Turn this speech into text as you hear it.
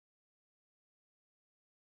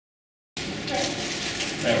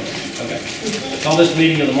Call this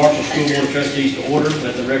meeting of the Marshall School Board of Trustees to order.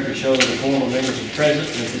 Let the record show that the quorum of members is present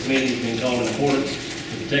and that this meeting has been called in accordance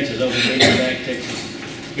with the Texas Open Meetings Act,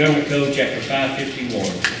 Texas Government Code, Chapter 551.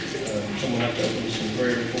 Someone have to open some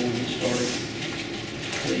prayer before we get started,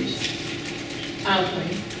 please. I'll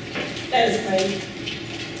pray. Let us pray.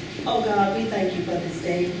 Oh God, we thank you for this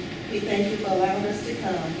day. We thank you for allowing us to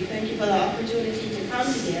come. We thank you for the opportunity to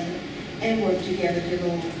come together and work together, dear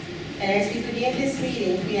Lord. And as we begin this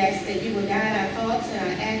meeting, we ask that you will guide our thoughts and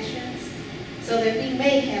our actions so that we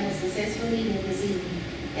may have a successful meeting this evening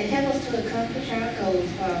and help us to accomplish our goals,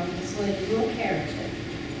 Father, displaying your character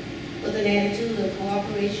with an attitude of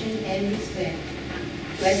cooperation and respect.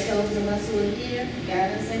 Bless those of us who are here,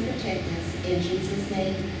 guide us and protect us. In Jesus'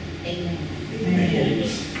 name, amen. Amen.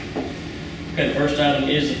 Okay, the first item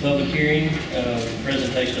is the public hearing,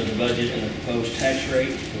 presentation of the budget and the proposed tax rate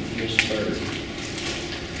with Ms. Bird.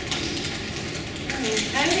 Okay,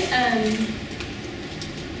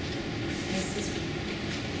 let's see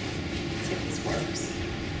if this works.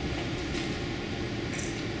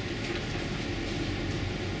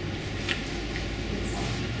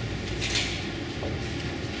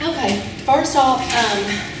 Okay, first off,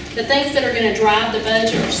 the things that are going to drive the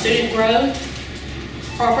budget are student growth,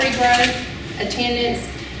 property growth, attendance,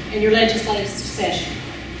 and your legislative session.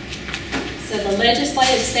 So the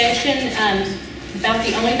legislative session, about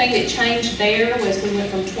the only thing that changed there was we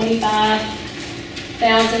went from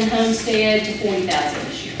 25,000 homestead to 40,000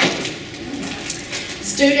 this year.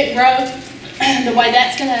 Student growth, the way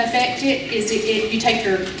that's going to affect it is you take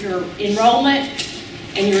your enrollment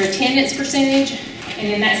and your attendance percentage, and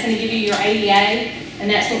then that's going to give you your ADA, and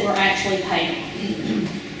that's what we're actually paying.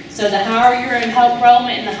 So the higher your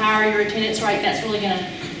enrollment and the higher your attendance rate, that's really going to,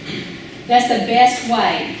 that's the best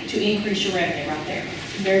way to increase your revenue right there.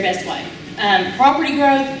 Very best way. Property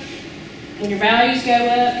growth, when your values go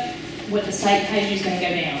up, what the state pays you is going to go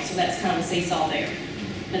down. So that's kind of a seesaw there.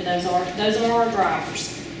 But those are our drivers.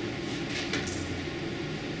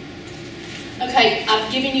 Okay, I've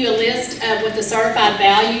given you a list of what the certified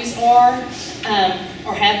values are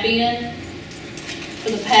or have been for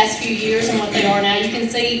the past few years and what they are now. You can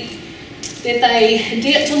see that they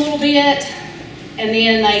dipped a little bit and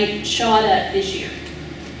then they shot up this year.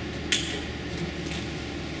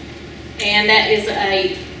 And that is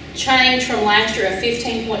a change from last year of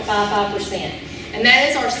 15.55%. And that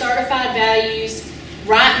is our certified values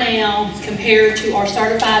right now compared to our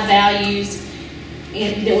certified values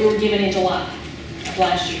that we were given in July of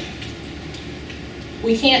last year.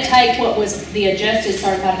 We can't take what was the adjusted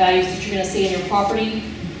certified values that you're going to see in your property,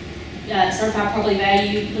 certified property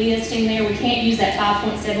value listing there. We can't use that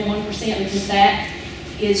 5.71% because that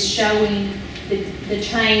is showing the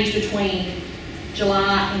change between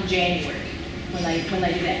July and January when they do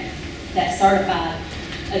that certified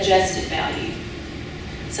adjusted value.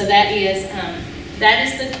 So that is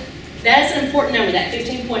an important number, that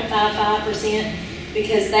 15.55%,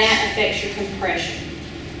 because that affects your compression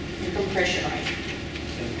rate.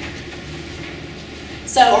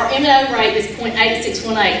 So our M&O rate is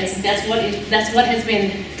 0.8618. That's what has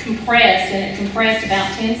been compressed, and it compressed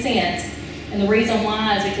about 10 cents. And the reason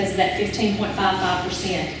why is because of that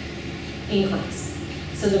 15.55% increase.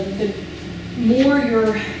 So the more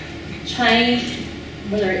your change,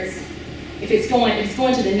 if it's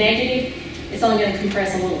going to the negative, it's only going to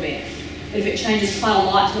compress a little bit. But if it changes quite a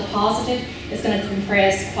lot to the positive, it's going to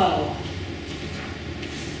compress quite a lot.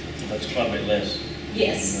 That's quite a bit less.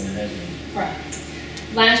 Yes. Than it has been. Right.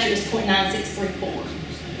 Last year was 0.9634.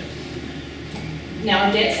 Now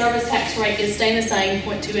our debt service tax rate is staying the same,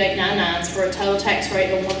 0.2899, for a total tax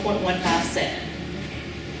rate of 1.157.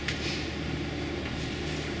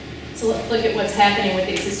 So let's look at what's happening with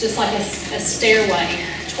this. It's just like a stairway.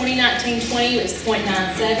 2019-20 was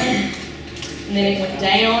 0.97, and then it went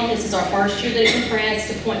down. This is our first year that it compressed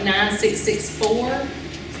to 0.9664,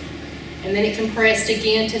 and then it compressed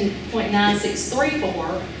again to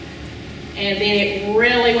 0.9634, and then it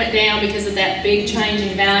really went down because of that big change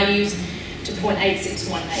in values to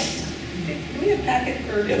 0.8618. Do we have a packet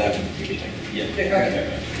for? Yeah, that one you can take. Yeah. Okay.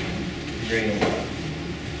 Green and white.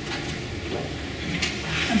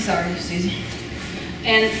 I'm sorry, Susie.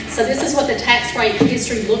 And so this is what the tax rate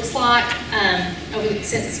history looks like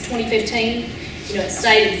since 2015. You know, it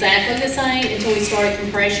stayed exactly the same until we started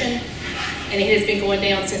compression, and it has been going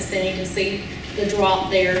down since then. You can see the drop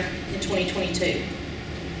there in 2022.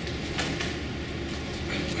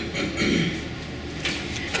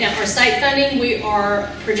 Now, for state funding, we are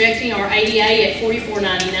projecting our ADA at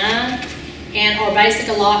 $44.99, and our basic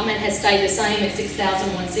allotment has stayed the same at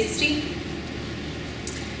 $6,160.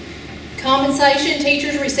 Compensation,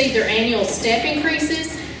 teachers receive their annual step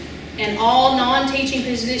increases, and all non-teaching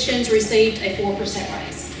positions received a 4%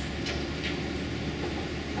 raise.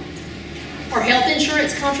 Our health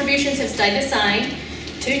insurance contributions have stayed the same,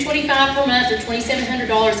 $225 per month or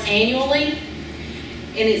 $2,700 annually,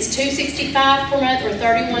 and it's $265 per month or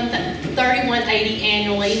 $3180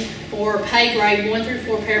 annually for pay grade 1 through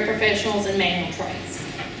 4 paraprofessionals and manual trades.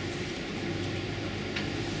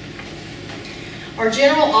 Our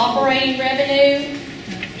general operating revenue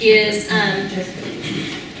is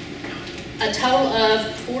a total of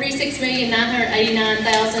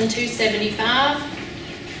 $46,989,275.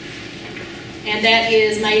 And that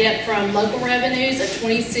is made up from local revenues of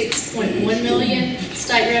 $26.1 million,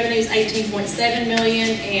 state revenues $18.7 million,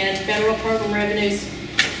 and federal program revenues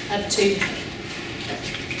of $2 million.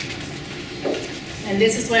 And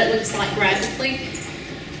this is what it looks like graphically.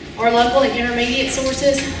 Our local and intermediate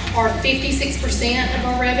sources are 56% of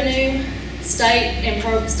our revenue.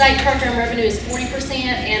 State program revenue is 40%,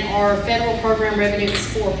 and our federal program revenue is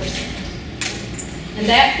 4%. And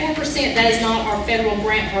that 4%, that is not our federal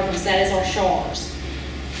grant programs, that is our SHARs.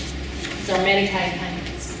 It's our Medicaid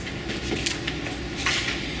payments.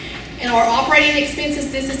 And our operating expenses,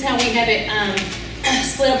 this is how we have it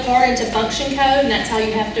split apart into function code, and that's how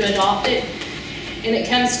you have to adopt it. And it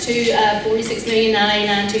comes to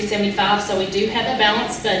 $46,989,275, so we do have a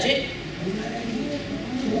balanced budget.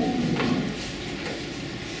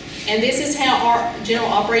 And this is how our general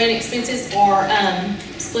operating expenses are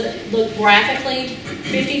look graphically,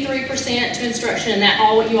 53% to instruction, and that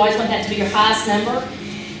you always want that to be your highest number.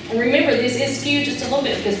 And remember, this is skewed just a little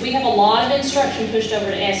bit because we have a lot of instruction pushed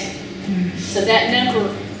over to ESSER. So that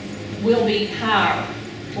number will be higher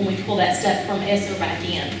when we pull that stuff from ESSER back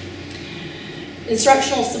in.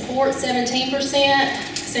 Instructional support,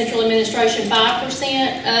 17%, central administration,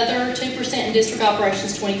 5%, other, 2%, and district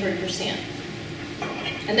operations, 23%.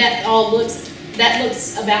 And that looks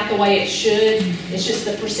about the way it should. It's just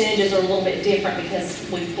the percentages are a little bit different because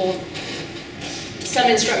we pulled some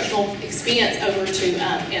instructional expense over to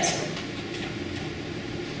ESSER.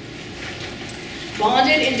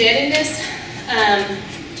 Bonded indebtedness,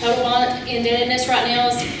 total bond indebtedness right now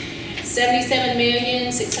is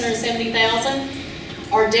 $77,670,000.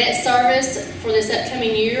 Our debt service for this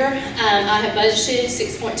upcoming year, I have budgeted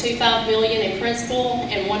 $6.25 million in principal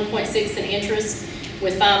and $1.6 in interest,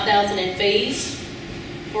 with $5,000 in fees,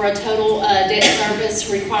 for a total debt service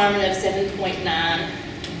requirement of $7.9.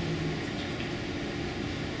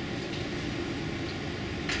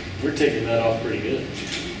 We're taking that off pretty good.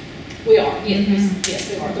 We are, yes,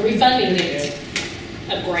 we are. The refunding did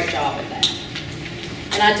a great job at that.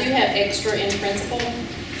 And I do have extra in principal,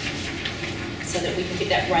 so that we can get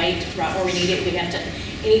that rate right where we need it. We have to,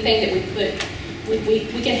 anything that we put,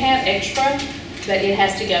 we can have extra, but it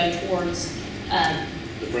has to go towards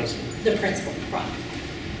the principal, right.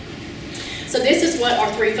 So this is what our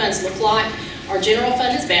three funds look like. Our general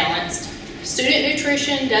fund is balanced. Student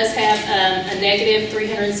nutrition does have a negative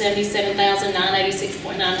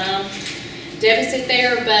 $377,986.99 deficit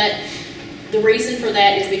there, but the reason for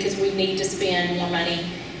that is because we need to spend more money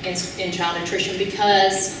in child nutrition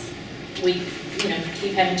because we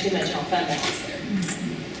keep having too much in our fund balance there.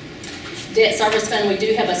 Debt service fund, we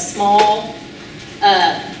do have a small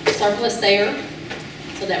surplus there.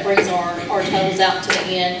 So that brings our totals out to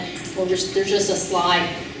the end. There's just a slight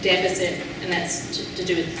deficit, and that's to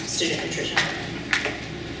do with student nutrition.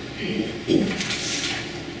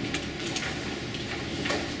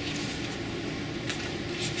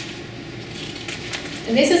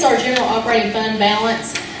 And this is our general operating fund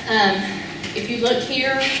balance. If you look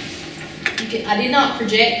here, I did not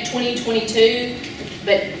project 2022,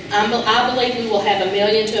 but I believe we will have $1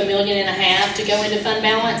 million to $1.5 million to go into fund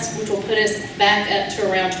balance, which will put us back up to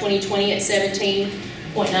around 2020 at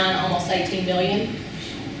 17.9, almost 18 million.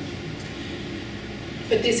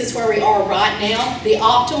 But this is where we are right now. The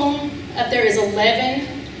optimum up there is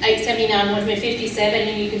 11,879, 157,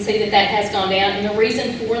 and you can see that has gone down. And the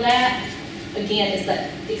reason for that, again, is that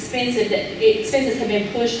expenses have been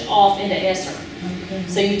pushed off into ESSER. Okay.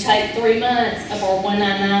 So you take 3 months of our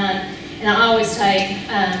 199. And I always take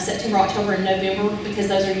September, October, and November because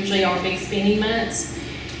those are usually our big spending months.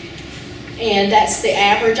 And that's the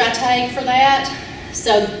average I take for that.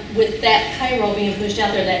 So with that payroll being pushed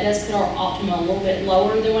out there, that does put our optimum a little bit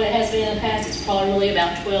lower than what it has been in the past. It's probably really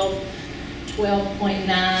about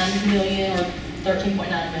 12.9 million or 13.9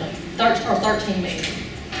 million, or 13 million.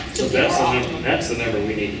 So that's the number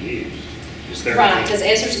we need to use. Right, because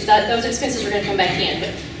those expenses are going to come back in.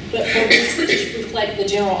 But for this to reflect the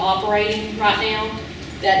general operating right now,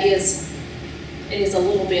 it is a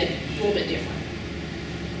little bit different.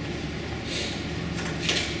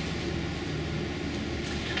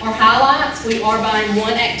 Our highlights, we are buying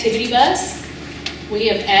 1 activity bus. We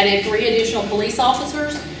have added 3 additional police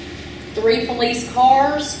officers, 3 police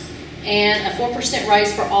cars, and a 4%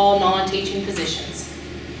 raise for all non-teaching positions.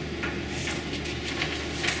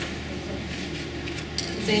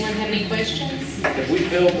 Does anyone have any questions? Have we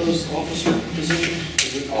filled those officer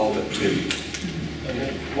positions? All but 2.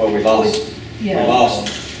 Okay. Well, we lost Yeah. 2,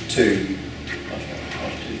 Lost 2.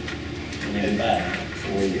 And then 5.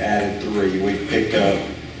 so we added 3. We picked up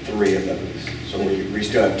 3 of those. So we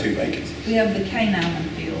still have 2 vacancies. We have the K9 one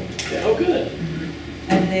filled, Oh, good.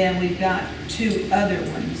 and then we've got 2 other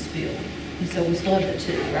ones filled. And so we still have the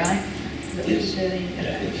 2, right? That we're Yes. doing?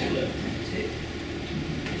 Yeah, Okay. it's 2 left. 2.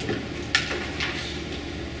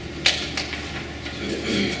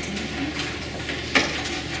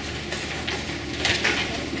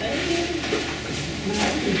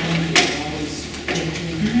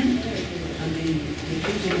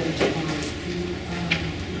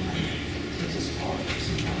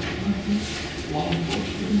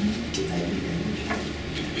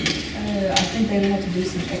 I think they would have to do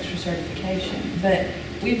some extra certification, but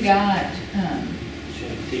we've got,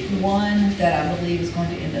 one that I believe is going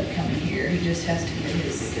to end up coming here. He just has to get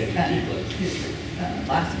his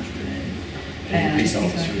license renewed. And he's police gonna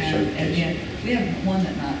officer come, and certification. then we have one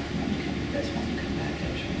that might want to come, that's one to come back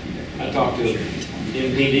actually. I talked to an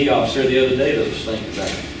MPD officer the other day that was thinking about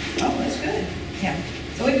it. Oh, that's good. Yeah,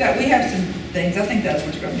 so we have some things, I think those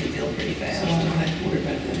ones are gonna be filled pretty fast. So I don't have to worry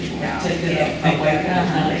about that anymore. Yeah, Take that yeah, off my way.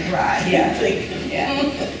 right, yeah, yeah.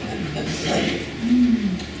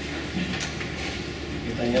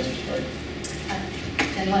 Anything else, Mr. Clerk?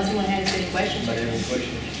 Unless anyone has any questions. Anybody have any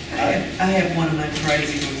questions? I have one of my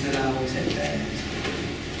crazy ones that I always have to ask.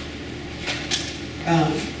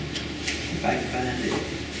 If I can find it.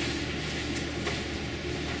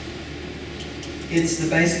 It's the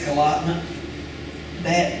basic allotment.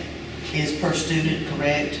 That is per student,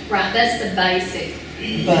 correct? Right, that's the basic,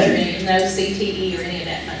 But, no CTE or any of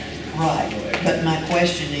that money. right, but my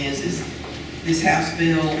question is this House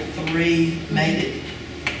Bill 3 made it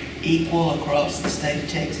equal across the state of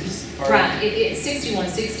Texas? for Right, it's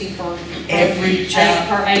 6160 per. Every child.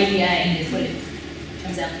 Per ADA is what it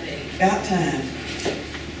comes out to be. About time.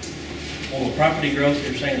 On the property growth,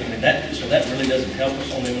 you're saying, I mean, so that really doesn't help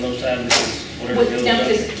us on them and those sides, because whatever Well, goes no, up,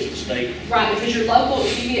 because- the state. Right, because your local,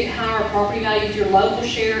 if you get higher property values, your local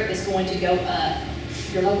share is going to go up.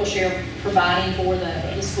 Your local share providing for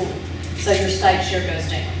the school. So your state share goes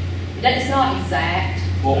down. It's not exact,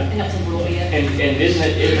 Well, it helps a little bit. And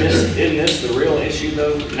isn't this the real issue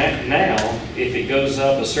though? Now, if it goes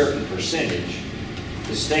up a certain percentage,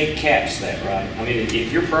 the state caps that, right? I mean,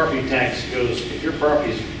 if your property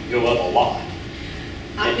properties go up a lot.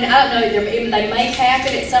 I mean, I don't know, they may cap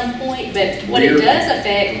it at some point, but what it We're does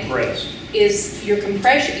affect Compressed. is your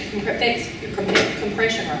compression, it affects your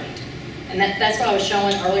compression rate. And that's what I was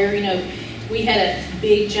showing earlier, you know, we had a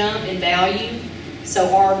big jump in value,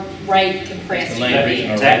 so our rate compressed. The main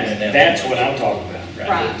reason our rate went down. That's what I'm talking about.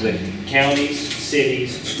 Right. The counties,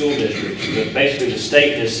 cities, school districts, but basically the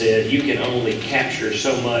state has said you can only capture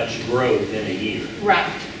so much growth in a year. Right,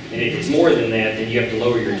 And if it's more than that, then you have to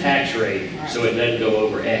lower your tax rate so it doesn't go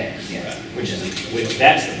over X. Yeah. Which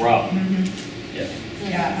that's the problem. Yeah.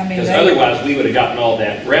 Yeah, I mean, Because otherwise, we would have gotten all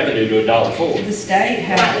that revenue to $1.04. the state right,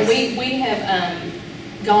 has. and we have,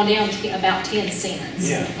 gone down to about 10 cents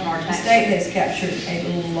Yeah. on our The tax. state has captured a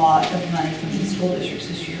lot of money from the school districts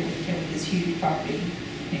this year with this huge property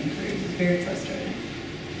increase. It's very frustrating.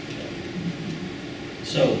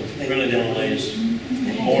 So really the only is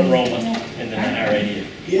more enrollment and then a higher ADA.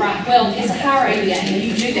 Right, well, it's a higher ADA, and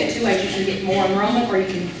you do that two ways, you can get more enrollment, or you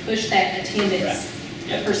can push that attendance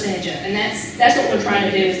Yeah. percentage up, and that's what we're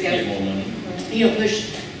trying to do, is Get go, more money. you know, push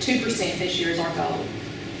 2% this year is our goal.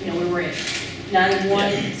 You know, we were at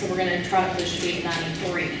 91, so we're gonna try to push to be at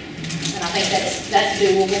 93, and I think that's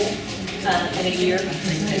doable, in a year.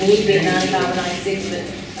 And we could be at 95 or 96, but,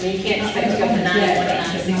 I mean, you can't expect to go from 91 to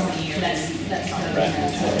 96 in a year, that's not gonna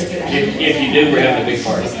happen. If you do, we're having a big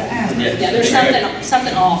party. Yeah, there's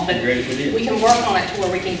something off, but Great if we did. we can work on it to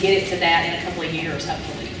where we can get it to that in a couple of years,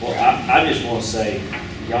 hopefully. Well, I just want to say,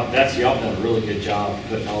 y'all done a really good job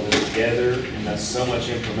putting all this together, and that's so much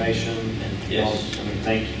information, and y'all, Yes. I mean,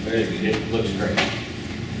 thank you. Very good. It looks great.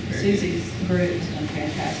 Susie's group has done a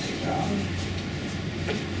fantastic job.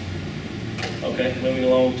 Okay, moving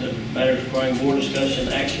along to matters requiring board discussion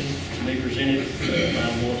and action to be presented.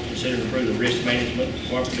 Item 1 is consider and approve the risk management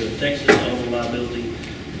cooperative of Texas auto liability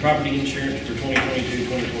property insurance for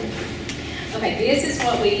 2022-2023. Okay, this is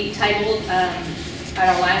what we tabled at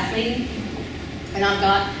our last meeting, and I've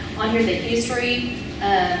got on here the history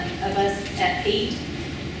of us at Pete.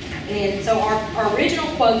 And so our original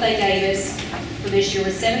quote they gave us for this year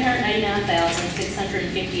was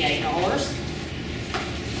 $789,658.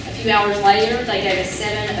 A few hours later, they gave us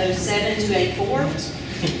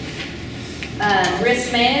 $707,284.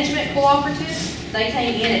 Risk Management Cooperative, they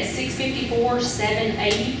came in at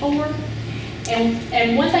 $654,784.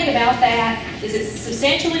 And one thing about that is it's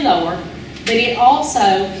substantially lower, but it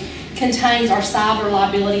also contains our cyber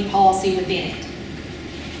liability policy within it.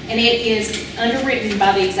 And it is underwritten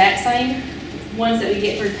by the exact same ones that we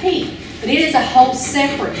get through Pete. But it is a whole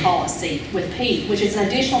separate policy with Pete, which is an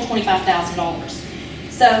additional $25,000.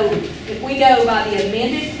 So if we go by the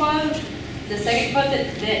amended quote, the second quote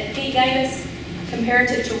that Pete gave us,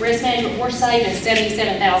 comparative to risk management, we're saving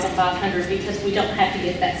 $77,500 because we don't have to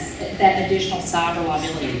get that additional cyber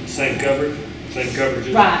liability. Same coverage, same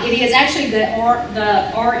coverages? Right, it is actually the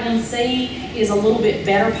RMC is a little bit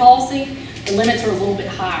better policy. The limits are a little bit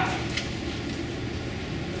higher.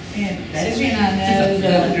 And Susie and I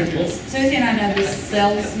know the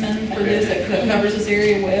salesman for this that covers this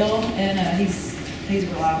area well, and he's a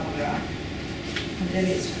reliable guy.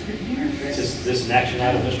 Is this an action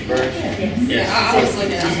item, Mr. Burns? Yes. I was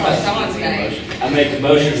looking at Sean's name. I make a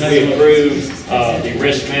motion to approve the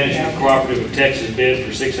Risk Management Cooperative of Texas bid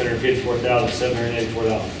for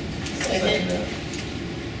 $654,784. Second.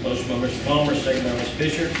 Motion by Mr. Palmer, second by Ms.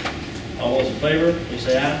 Fisher. All those in favor, please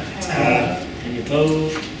say aye. Aye. Any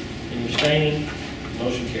opposed? Any abstaining?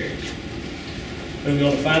 Motion carries. Moving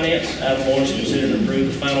on to finance, item 1 is consider to approve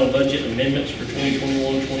the final budget amendments for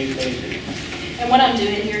 2021-2022. And what I'm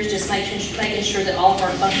doing here is just making sure that all of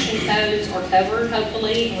our function codes are covered,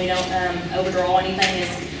 hopefully, and we don't overdraw anything as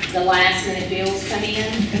the last minute bills come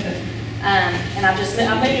in. And I moved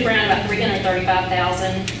around about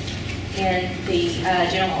 $335,000 in the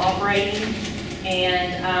general operating,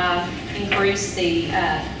 and increased the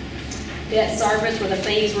debt service where the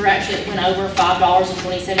fees were actually went over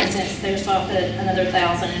 $5.27 there, so I put another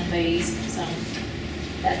 $1,000 in fees. So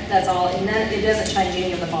that's all, and it doesn't change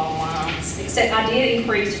any of the bottom lines, except I did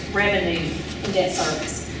increase revenue in debt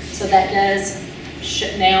service. So that does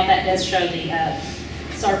now that does show the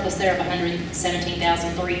surplus there of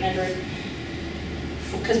 $117,300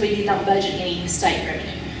 because we did not budget any state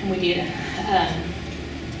revenue, and we did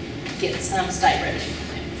get some state revenue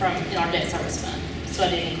from in our debt service fund. So I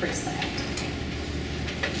did increase that.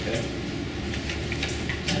 Okay.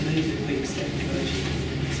 I move that we accept the budget.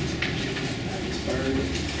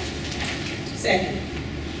 Second.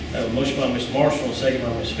 I have a motion by Ms. Marshall and a second by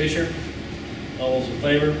Ms. Fisher. All those in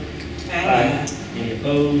favor? Aye. Any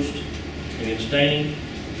opposed? Any abstaining?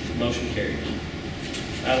 Motion carries.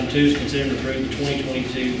 Item 2 is consider to approve the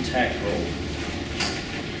 2022 tax roll.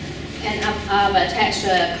 And I've attached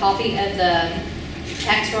a copy of the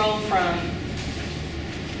tax roll from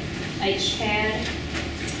HCAD,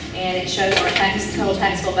 and it shows our total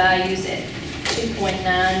taxable values at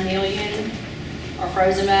 2.9 million, our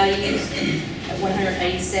frozen values at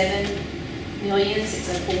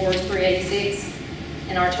 187,604,386,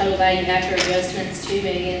 and our total value after adjustments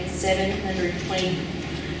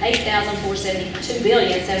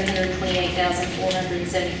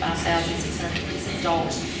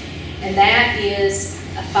 $2,728,475,656. And that is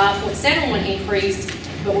a 5.71 increase,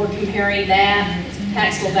 but we're comparing that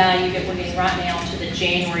taxable value that we're getting right now to the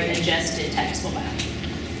January adjusted taxable value.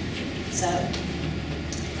 So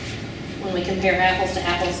when we compare apples to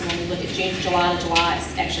apples, and when we look at June, July to July,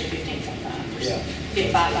 it's actually 15.5%.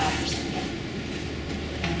 55%.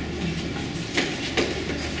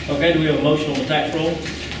 Okay, do we have a motion on the tax roll?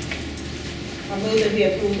 I move that we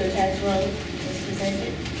approve the tax roll as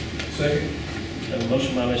presented. Second. I have a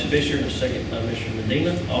motion by Ms. Fisher and a second by Mr.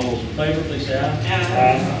 Medina. All those in favor, please say aye.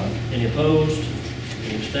 Aye. Any opposed?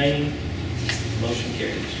 Any abstaining? Motion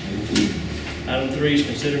carries. Item 3 is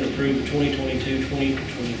consider to approve the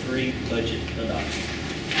 2022-2023 budget adoption.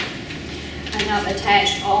 And I've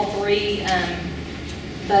attached all three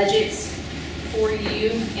budgets for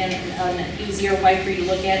you in an easier way for you to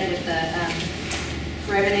look at it with the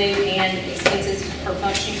revenue and expenses per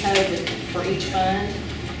function code for each fund.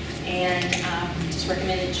 And just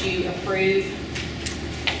recommend that you approve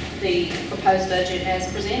the proposed budget as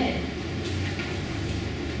presented.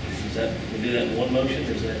 Is that, we do that in one motion,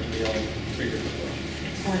 or is that to be all three different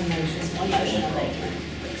motions? It's one motion, I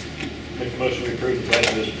think. Make a motion to approve the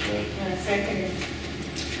budget as presented. Second.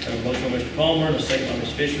 I have a motion by Mr. Palmer and a second by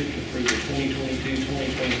Ms. Fisher to approve the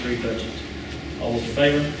 2022-2023 budget. All those in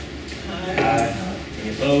favor? Aye. Any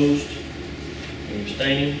opposed? Any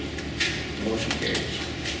abstaining? Motion carries.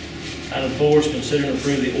 Item 4 is consider to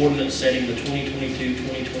approve the ordinance setting the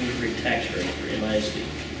 2022-2023 tax rate for MISD.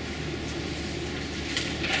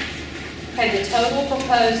 Okay, the total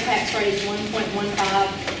proposed tax rate is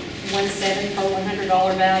 1.1517 per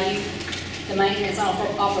 $100 value. The maintenance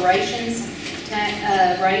operations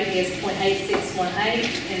rate is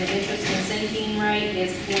 0.8618, and the interest and sinking rate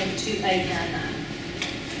is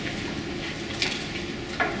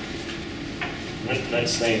 0.2899.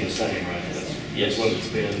 That's staying the same, right? That's what it's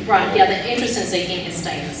been. Right, yeah, the interest and sinking is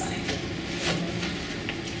staying the same.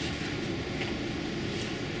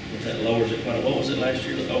 That lowers it quite, what was it last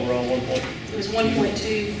year, the overall 1 point? It was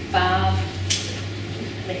 1.25. I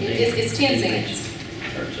mean, it's 10 cents.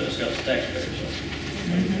 Or so it's got the taxpayers, so.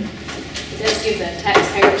 It does give the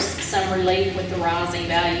taxpayers some relief with the rising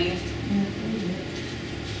value.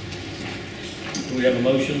 Do we have a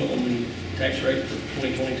motion on the tax rate for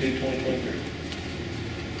 2022, 2023?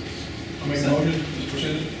 I make a motion, as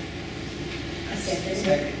presented. I second.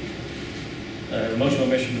 Second. A motion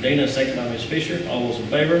by Mr. Medina, second by Ms. Fisher. All those in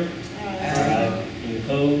favor? Aye. Any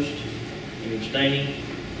opposed? Any abstaining?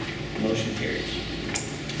 Motion carries.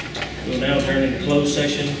 We'll now turn into closed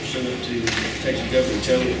session pursuant to Texas Government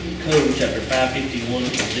Code, Chapter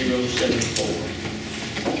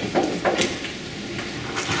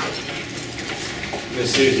 551.074.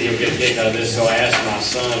 Miss Susie, you'll get a kick out of this, so I asked my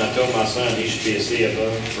son, I told my son he should be a CFO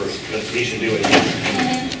first, that he should do it.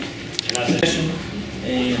 And I said,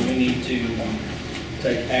 And we need to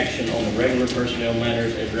take action on the regular personnel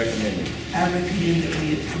matters as recommended. I recommend that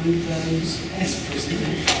we approve those as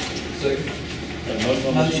presented. Second. A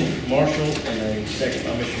motion by Mr. Marshall and a second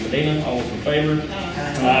by Mr. Medina. All those in favor?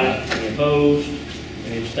 Aye. Any opposed?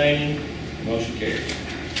 Any abstaining? Motion carries.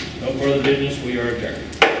 No further business. We are adjourned.